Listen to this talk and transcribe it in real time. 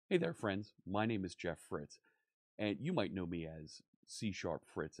Hey there, friends. My name is Jeff Fritz, and you might know me as C Sharp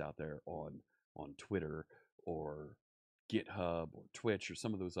Fritz out there on Twitter or GitHub or Twitch or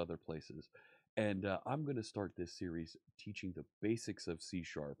some of those other places. And I'm going to start this series teaching the basics of C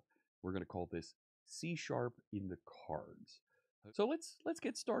Sharp. We're going to call this C Sharp in the Cards. So let's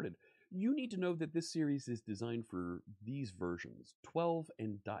get started. You need to know that this series is designed for these versions, 12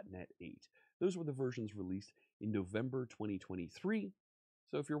 and .NET 8. Those were the versions released in November 2023.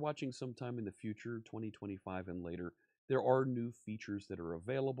 So if you're watching sometime in the future, 2025 and later, there are new features that are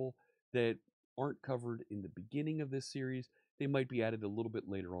available that aren't covered in the beginning of this series. They might be added a little bit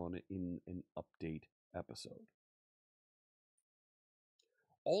later on in an update episode.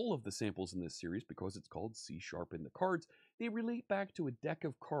 All of the samples in this series, because it's called C Sharp in the Cards, they relate back to a deck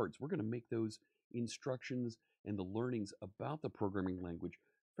of cards. We're going to make those instructions and the learnings about the programming language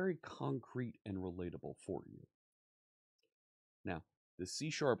very concrete and relatable for you. Now, the C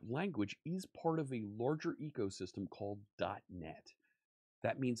Sharp language is part of a larger ecosystem called .NET.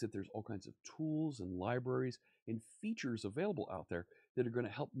 That means that there's all kinds of tools and libraries and features available out there that are going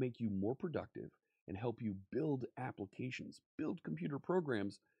to help make you more productive and help you build applications, build computer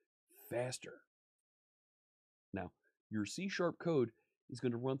programs faster. Now, your C Sharp code is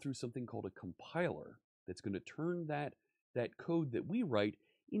going to run through something called a compiler that's going to turn that code that we write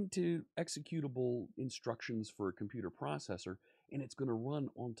into executable instructions for a computer processor, and it's going to run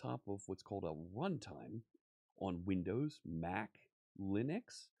on top of what's called a runtime on Windows, Mac,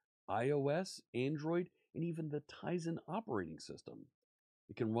 Linux, iOS, Android, and even the Tizen operating system.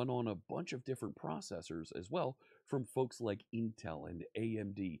 It can run on a bunch of different processors as well from folks like Intel and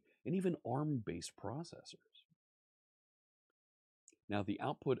AMD, and even ARM-based processors. Now, the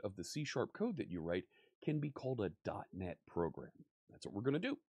output of the C Sharp code that you write can be called a .NET program. That's what we're going to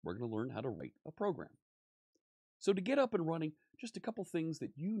do. We're going to learn how to write a program. So to get up and running, just a couple things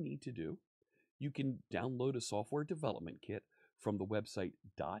that you need to do. You can download a software development kit from the website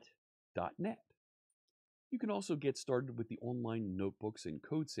 .net. You can also get started with the online notebooks and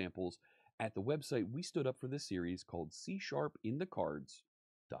code samples at the website we stood up for this series called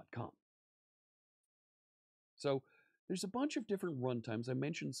csharpinthecards.com. So there's a bunch of different runtimes. I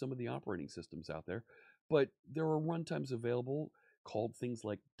mentioned some of the operating systems out there, but there are runtimes available called things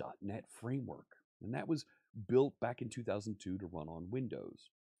like .NET Framework, and that was built back in 2002 to run on Windows.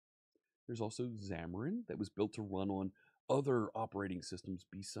 There's also Xamarin that was built to run on other operating systems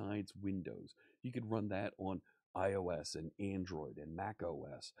besides Windows. You could run that on iOS and Android and Mac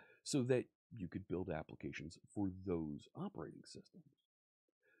OS so that you could build applications for those operating systems.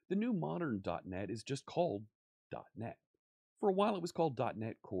 The new modern .NET is just called .NET. For a while it was called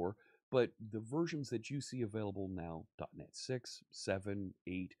 .NET Core, but the versions that you see available now, .NET 6, 7,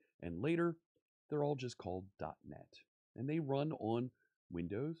 8, and later, they're all just called .NET. And they run on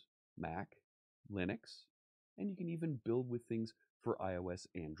Windows, Mac, Linux, and you can even build with things for iOS,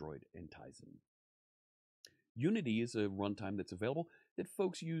 Android, and Tizen. Unity is a runtime that's available that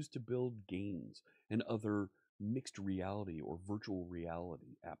folks use to build games and other mixed reality or virtual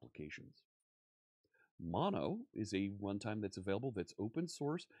reality applications. Mono is a runtime that's available that's open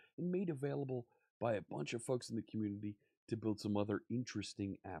source and made available by a bunch of folks in the community to build some other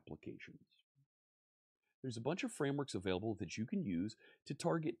interesting applications. There's a bunch of frameworks available that you can use to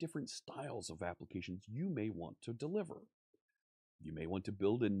target different styles of applications you may want to deliver. You may want to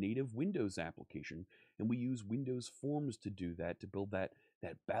build a native Windows application, and we use Windows Forms to do that, to build that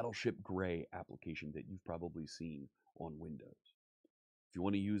Battleship Gray application that you've probably seen on Windows. If you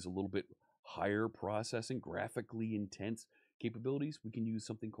want to use a little bit higher processing, graphically intense capabilities, we can use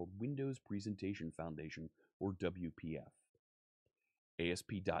something called Windows Presentation Foundation, or WPF.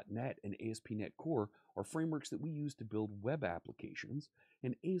 ASP.NET and ASP.NET Core are frameworks that we use to build web applications,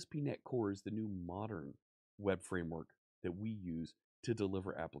 and ASP.NET Core is the new modern web framework that we use to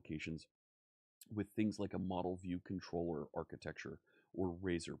deliver applications with things like a model view controller architecture or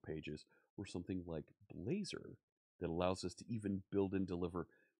Razor Pages, or something like Blazor that allows us to even build and deliver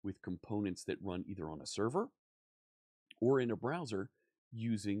with components that run either on a server or in a browser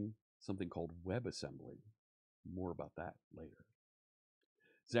using something called WebAssembly. More about that later.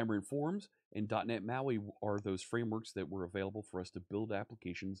 Xamarin Forms and .NET MAUI are those frameworks that were available for us to build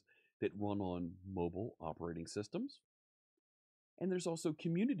applications that run on mobile operating systems. And there's also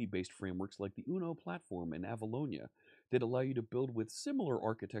community-based frameworks like the Uno platform and Avalonia that allow you to build with similar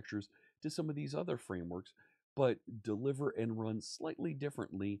architectures to some of these other frameworks, but deliver and run slightly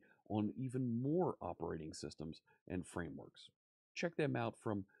differently on even more operating systems and frameworks. Check them out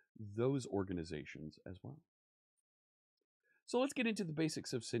from those organizations as well. So let's get into the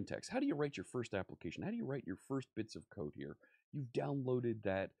basics of syntax. How do you write your first application? How do you write your first bits of code here You've downloaded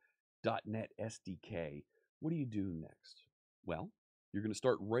that .NET SDK. What do you do next? Well, you're going to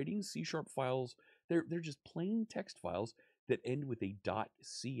start writing C# files. They're just plain text files that end with a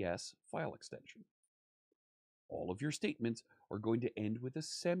 .cs file extension. All of your statements are going to end with a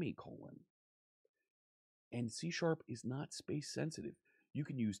semicolon. And C# is not space sensitive. You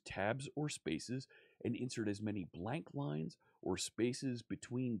can use tabs or spaces and insert as many blank lines or spaces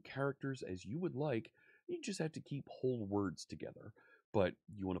between characters as you would like. You just have to keep whole words together. But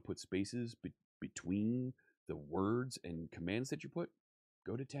you want to put spaces between the words and commands that you put?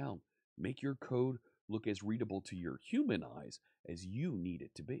 Go to town. Make your code look as readable to your human eyes as you need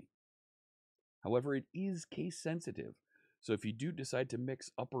it to be. However, it is case sensitive. So if you do decide to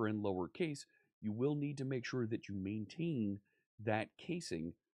mix upper and lower case, you will need to make sure that you maintain that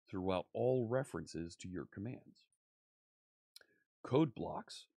casing throughout all references to your commands. Code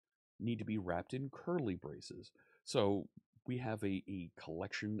blocks need to be wrapped in curly braces. So we have a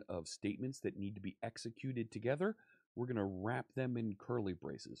collection of statements that need to be executed together. We're going to wrap them in curly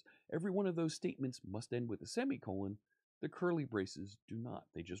braces. Every one of those statements must end with a semicolon. The curly braces do not.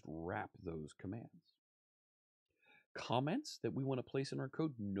 They just wrap those commands. Comments that we want to place in our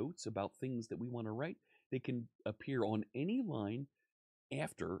code, notes about things that we want to write, they can appear on any line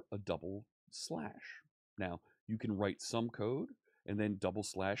after a double slash. Now, you can write some code and then double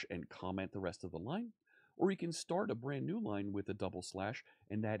slash and comment the rest of the line, or you can start a brand new line with a double slash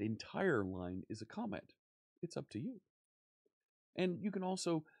and that entire line is a comment. It's up to you. And you can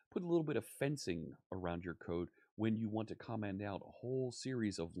also put a little bit of fencing around your code when you want to comment out a whole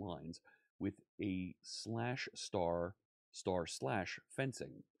series of lines with a /*/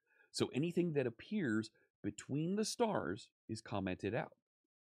 fencing. So anything that appears between the stars is commented out.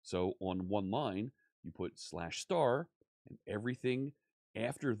 So on one line, you put /* and everything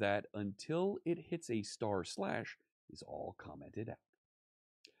after that until it hits a / is all commented out.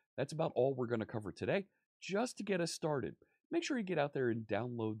 That's about all we're going to cover today. Just to get us started, make sure you get out there and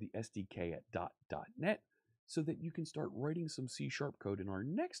download the SDK at .NET so that you can start writing some C# code in our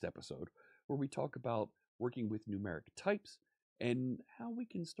next episode, where we talk about working with numeric types and how we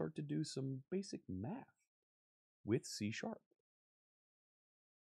can start to do some basic math with C#.